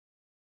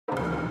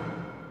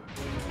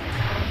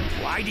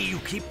Why do you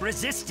keep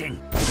resisting?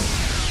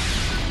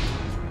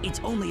 It's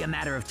only a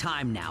matter of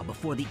time now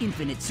before the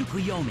infinite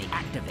Tsukuyomi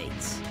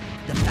activates.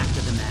 The fact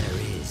of the matter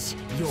is,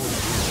 your will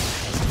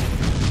has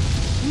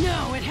ended.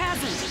 No, it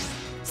hasn't!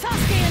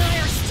 Sasuke and I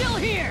are still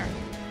here!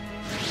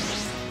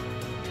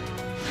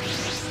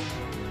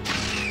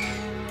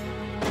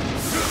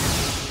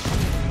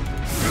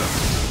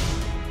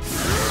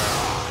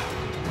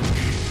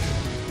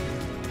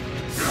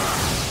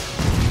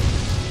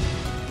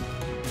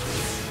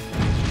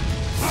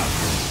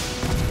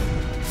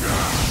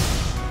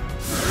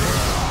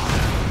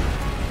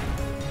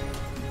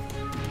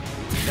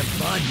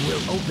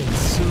 Will open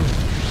soon.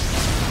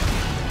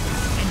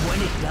 And when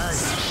it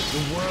does,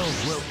 the world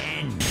will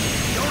end.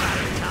 You're out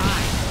of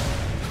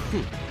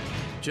time.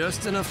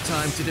 Just enough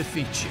time to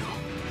defeat you.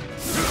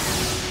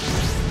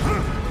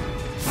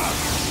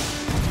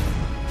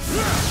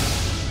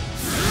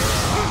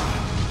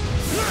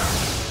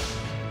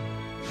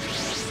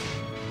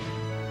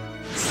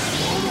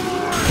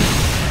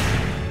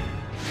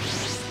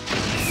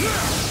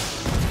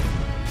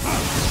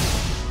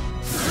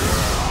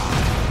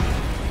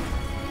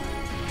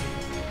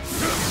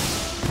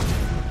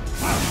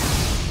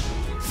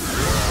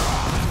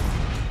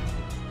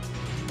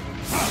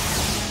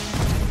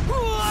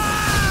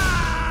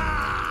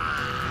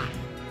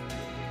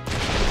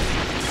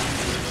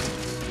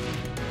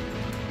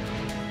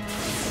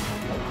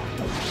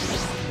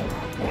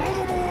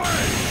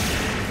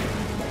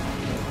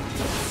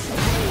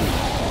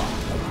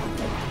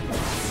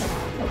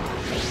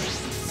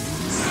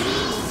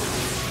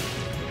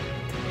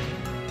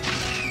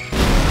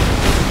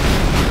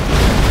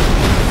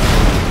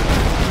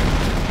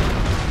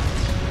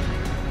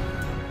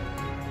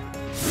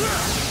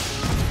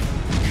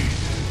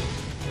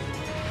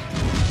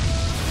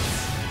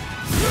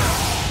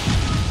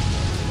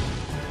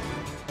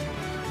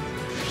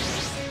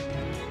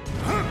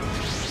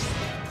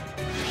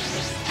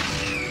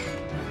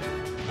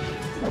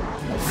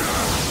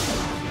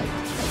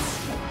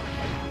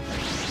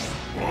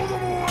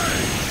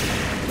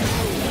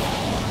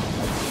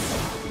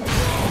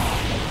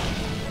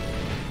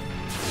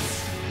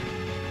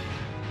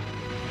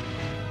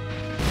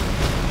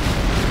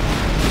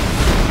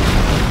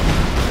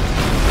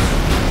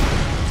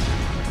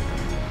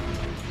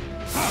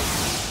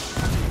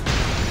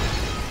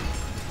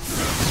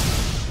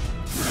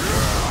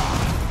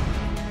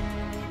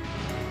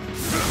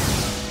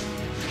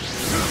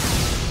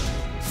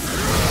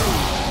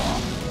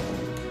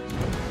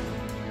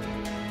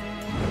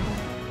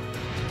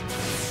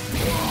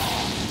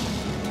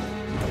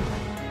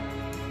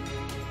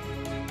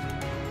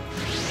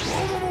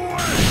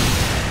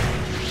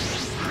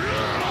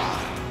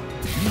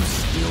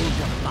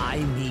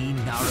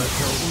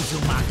 Naruto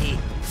Uzumaki.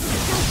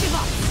 Don't give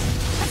up!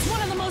 That's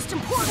one of the most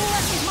important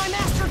lessons my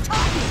master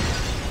taught me!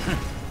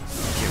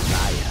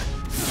 Jiraiya.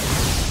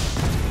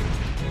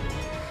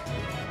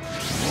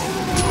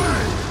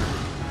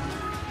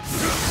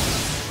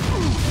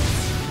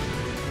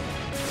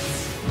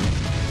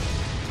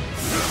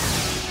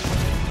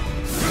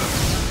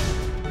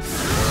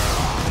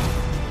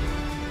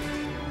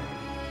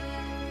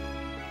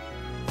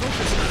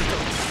 Focus, Naruto!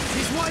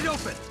 He's wide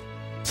open!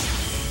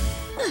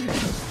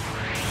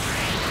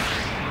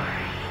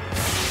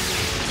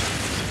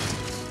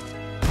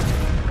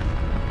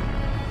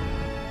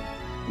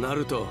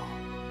 Naruto,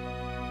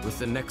 with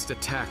the next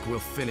attack, we'll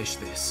finish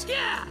this.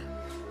 Yeah!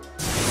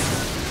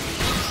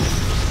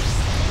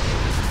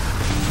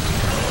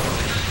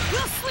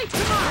 We'll sleep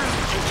tomorrow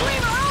and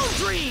dream our own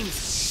dreams!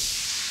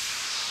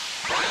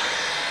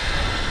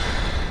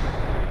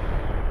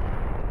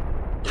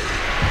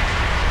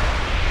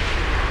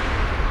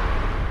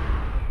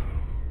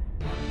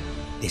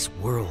 This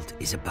world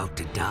is about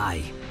to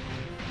die.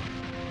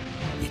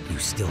 Yet you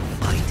still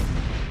fight.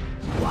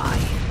 Why?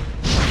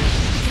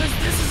 Because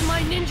this is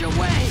my ninja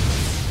way!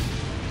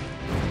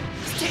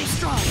 Stay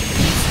strong and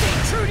stay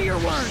true to your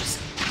words!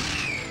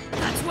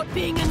 That's what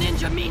being a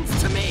ninja means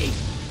to me!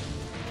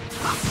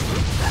 I'm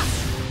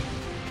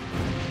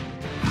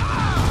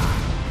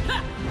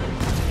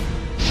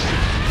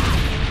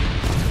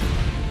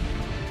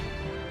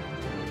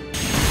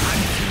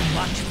too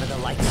much for the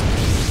likes of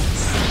you.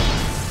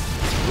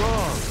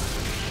 Wrong.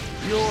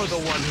 You're the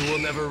one who will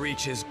never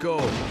reach his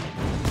goal.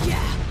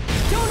 Yeah,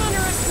 don't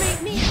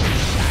underestimate me!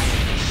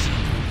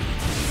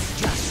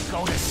 Just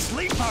go to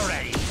sleep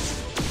already!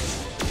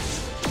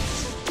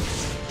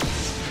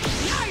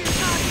 Now you're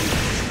talking!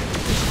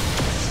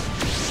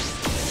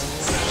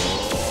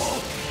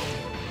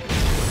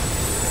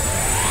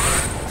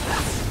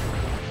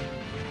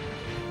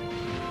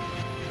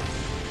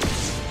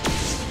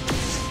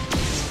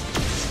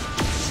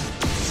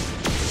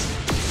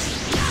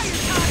 Now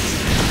you're talking!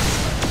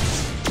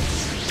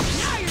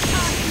 Now you're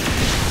talking!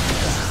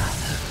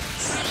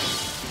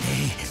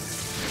 They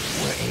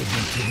were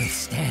able to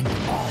withstand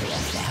all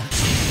of that.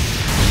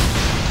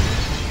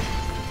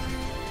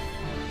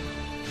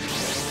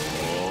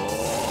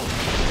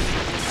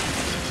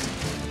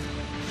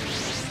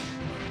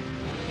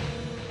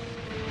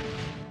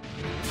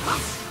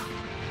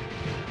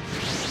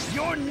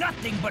 You're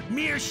nothing but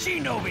mere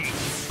shinobi!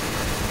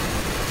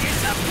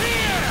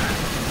 Disappear!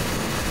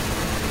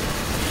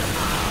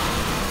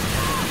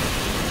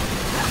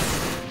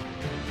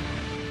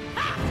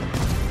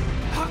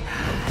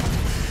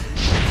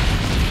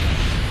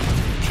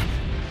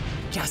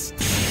 Just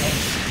stay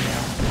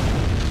still.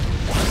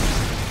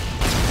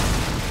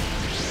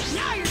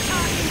 Now you're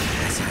talking!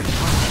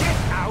 Get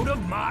out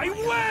of my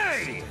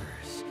way!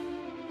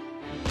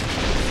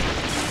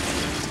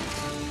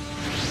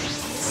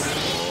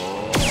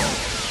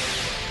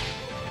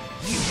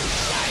 You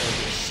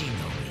childish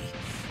shinobi.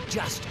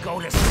 Just go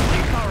to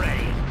sleep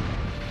already!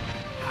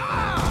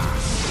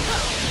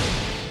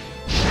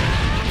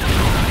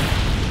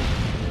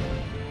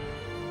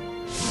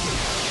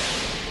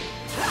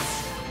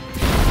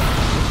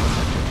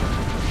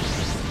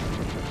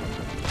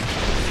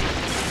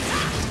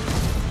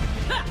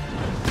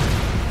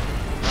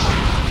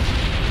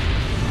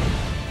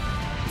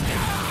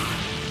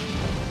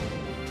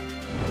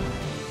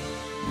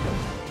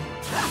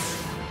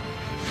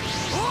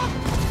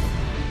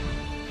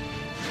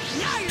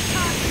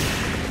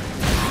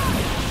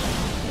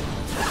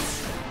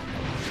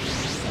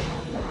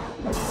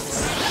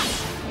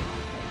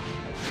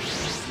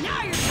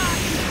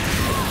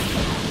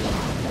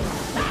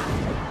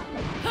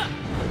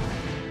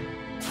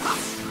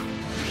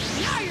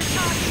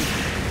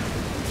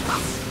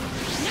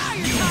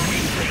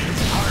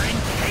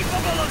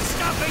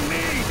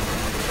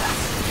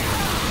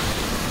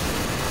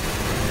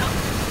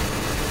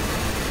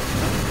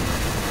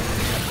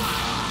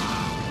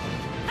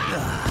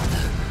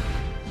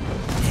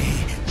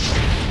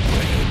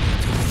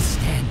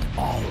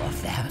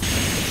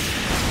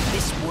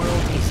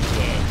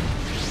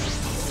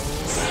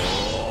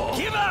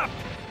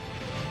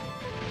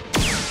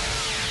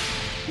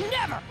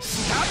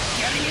 Stop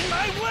getting in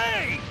my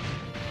way!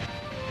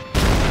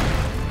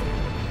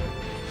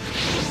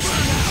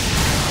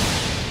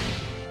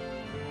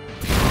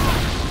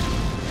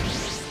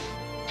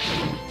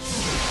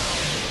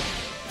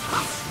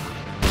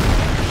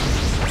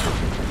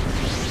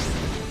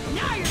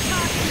 Now you're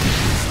talking!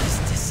 Needless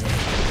to say,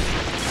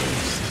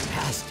 they've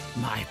surpassed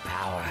my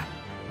power.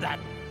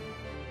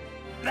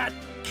 That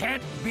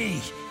can't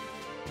be.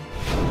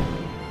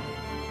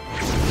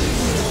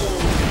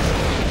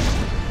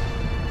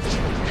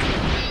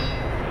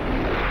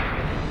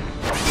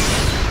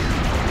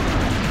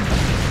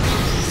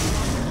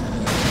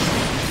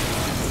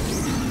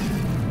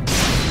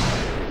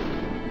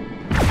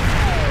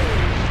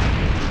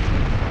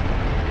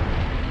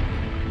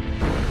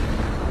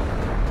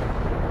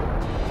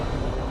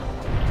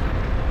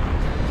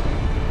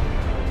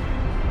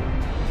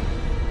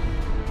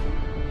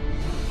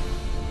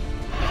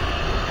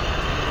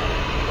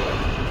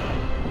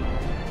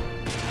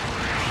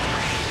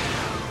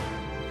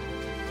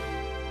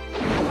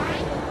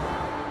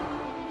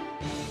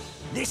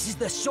 This is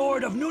the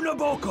Sword of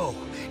Nunaboko,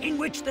 in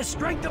which the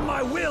strength of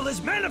my will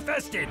is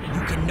manifested!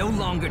 You can no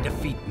longer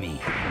defeat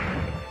me.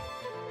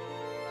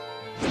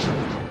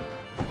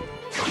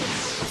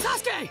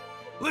 Sasuke!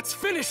 Let's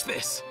finish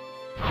this!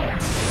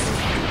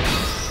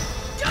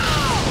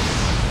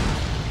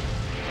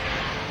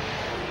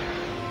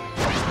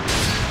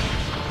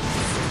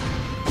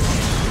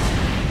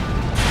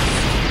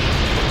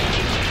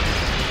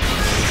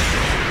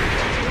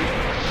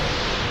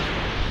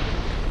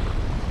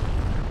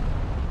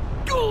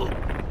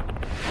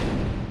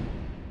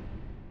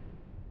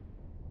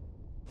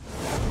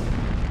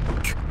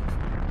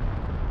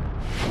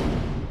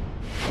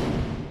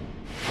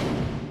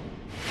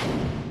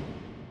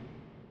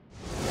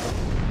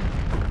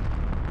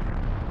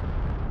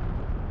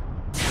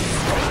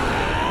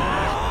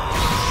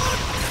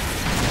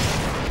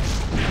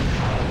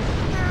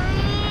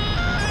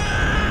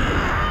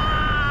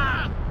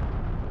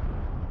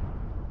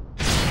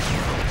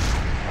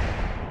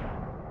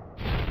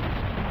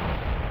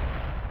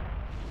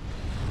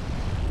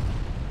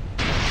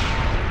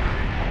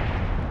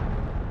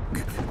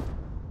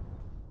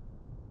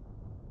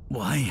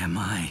 Why am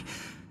I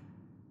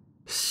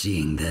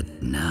seeing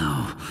that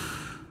now?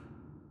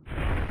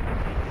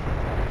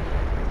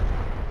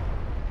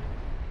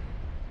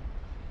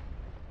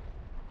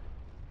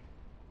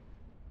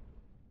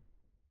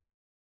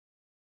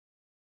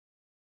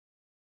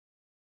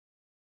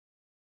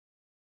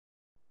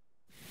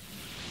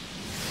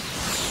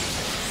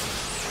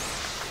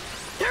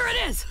 There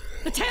it is!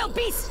 The tailed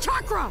beast's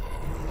chakra!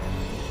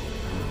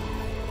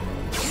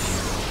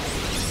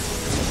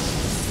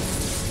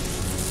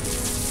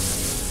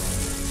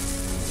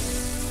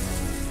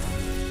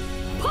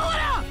 Pull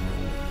it out!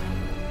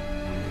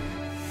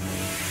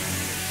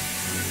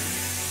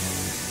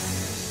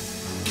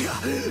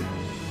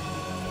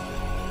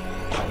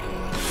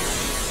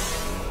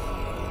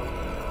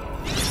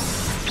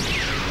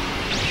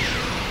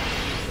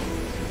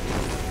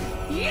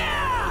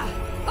 Yeah!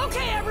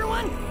 Okay,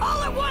 everyone,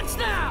 all at once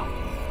now!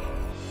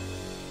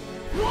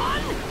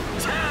 1,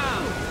 2!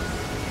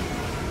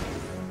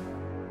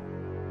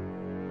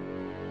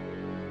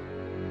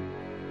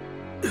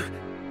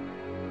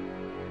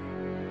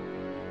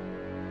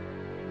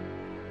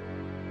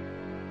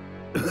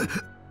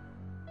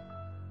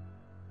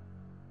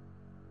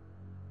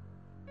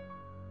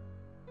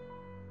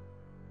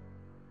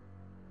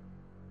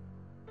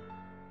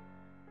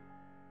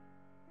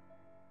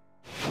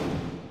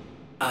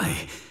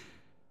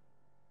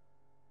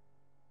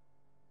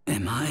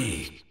 Am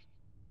I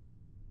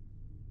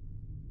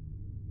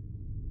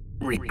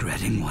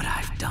regretting what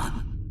I've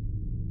done?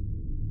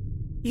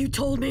 You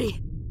told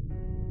me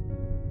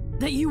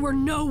that you were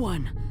no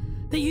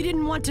one, that you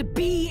didn't want to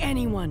be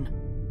anyone.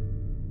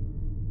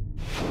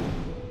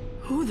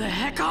 Who the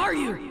heck are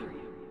you?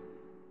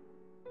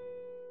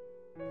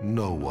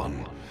 No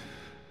one.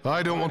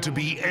 I don't want to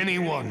be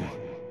anyone.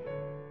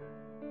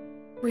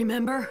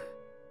 Remember?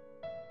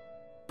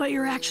 But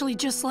you're actually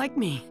just like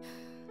me.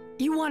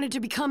 You wanted to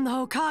become the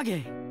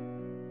Hokage.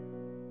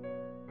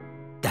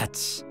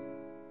 That's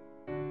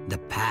the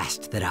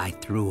past that I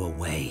threw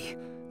away.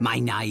 My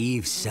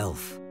naive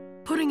self.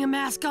 Putting a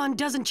mask on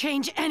doesn't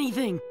change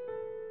anything.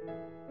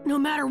 No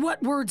matter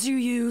what words you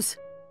use.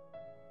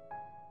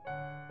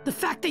 The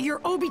fact that you're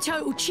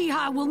Obito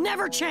Uchiha will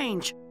never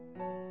change.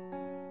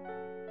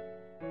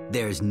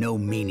 There's no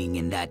meaning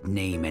in that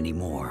name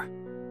anymore.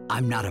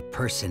 I'm not a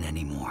person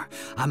anymore.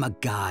 I'm a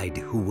guide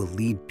who will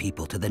lead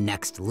people to the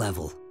next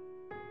level.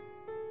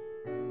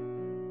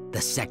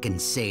 The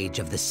second sage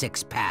of the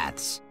 6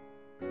 paths.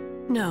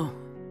 No.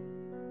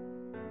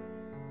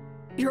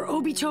 You're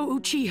Obito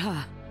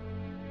Uchiha.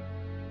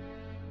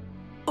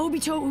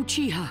 Obito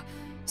Uchiha.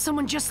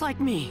 Someone just like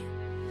me.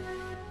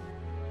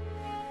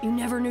 You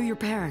never knew your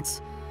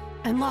parents,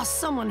 and lost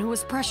someone who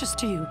was precious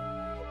to you.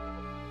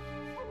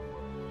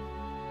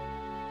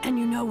 And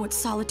you know what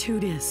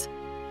solitude is.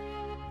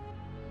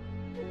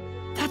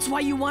 That's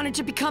why you wanted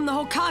to become the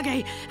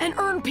Hokage and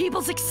earn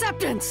people's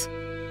acceptance.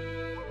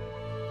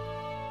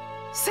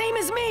 Same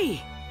as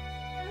me.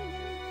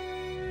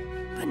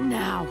 But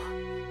now,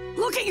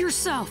 look at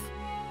yourself.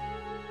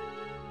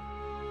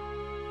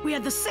 We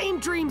had the same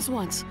dreams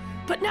once,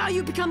 but now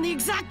you become the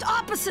exact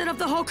opposite of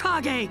the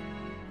Hokage.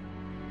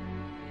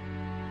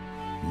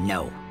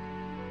 No.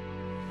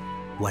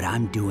 What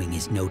I'm doing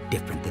is no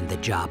different than the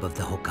job of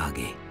the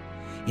Hokage.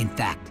 In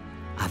fact,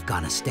 I've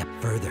gone a step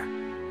further.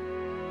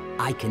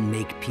 I can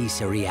make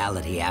peace a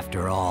reality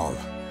after all.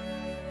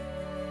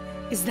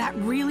 Is that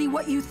really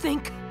what you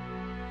think?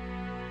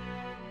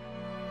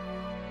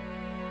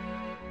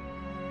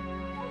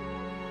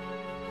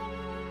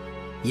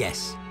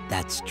 Yes,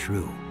 that's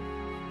true.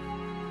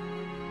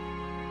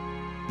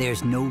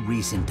 There's no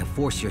reason to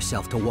force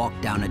yourself to walk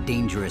down a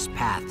dangerous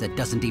path that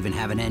doesn't even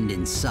have an end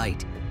in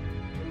sight.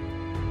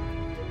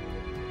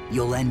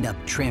 You'll end up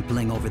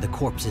trampling over the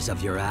corpses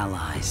of your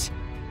allies.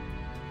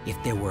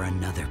 If there were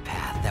another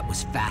path that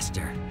was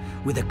faster,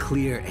 with a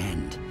clear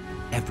end,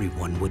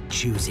 everyone would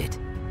choose it.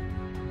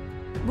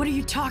 What are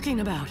you talking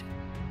about?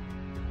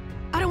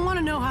 I don't want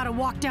to know how to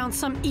walk down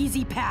some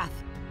easy path.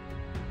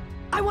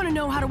 I want to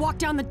know how to walk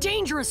down the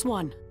dangerous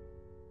one.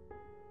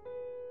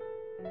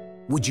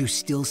 Would you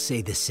still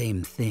say the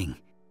same thing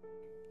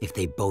if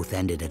they both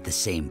ended at the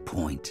same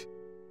point?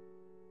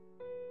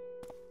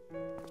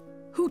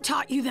 Who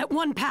taught you that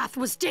one path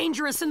was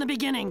dangerous in the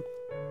beginning?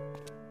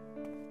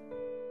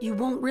 You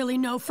won't really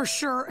know for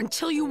sure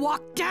until you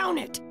walk down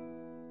it.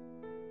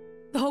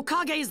 The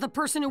Hokage is the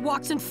person who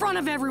walks in front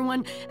of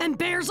everyone and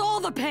bears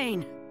all the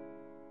pain.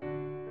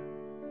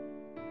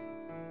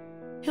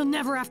 He'll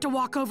never have to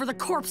walk over the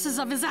corpses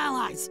of his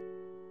allies.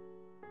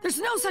 There's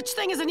no such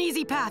thing as an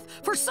easy path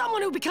for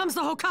someone who becomes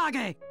the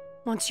Hokage.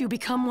 Once you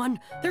become one,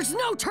 there's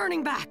no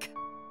turning back,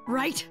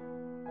 right?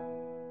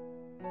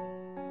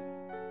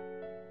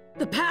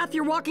 The path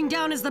you're walking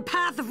down is the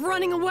path of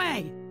running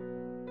away.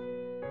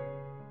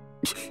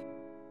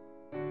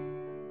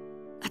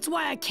 That's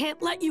why I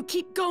can't let you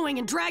keep going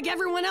and drag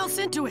everyone else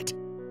into it.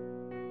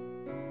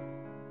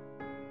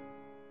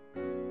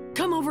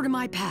 Come over to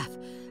my path,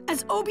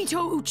 as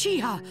Obito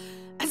Uchiha,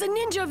 as a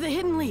ninja of the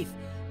Hidden Leaf,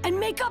 and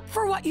make up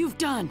for what you've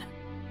done.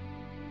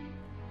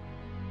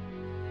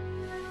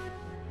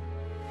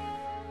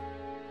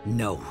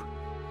 No.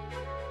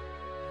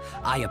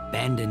 I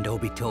abandoned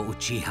Obito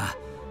Uchiha.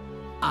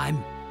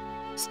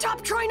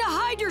 Stop trying to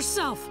hide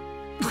yourself!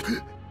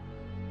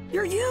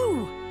 You're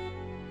you!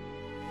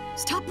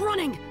 Stop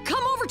running!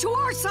 Come over to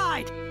our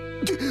side!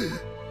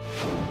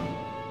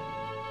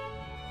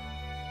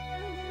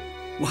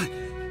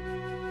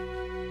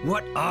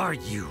 What are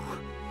you?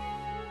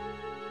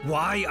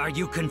 Why are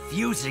you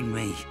confusing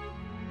me?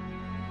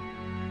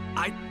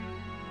 I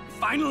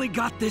finally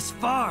got this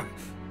far.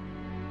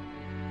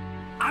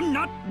 I'm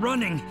not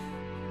running.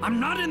 I'm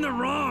not in the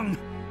wrong.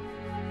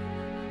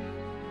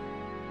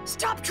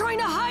 Stop trying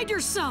to hide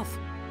yourself!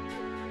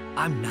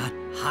 I'm not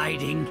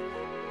hiding.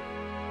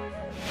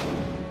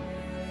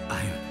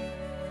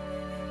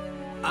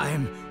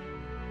 I'm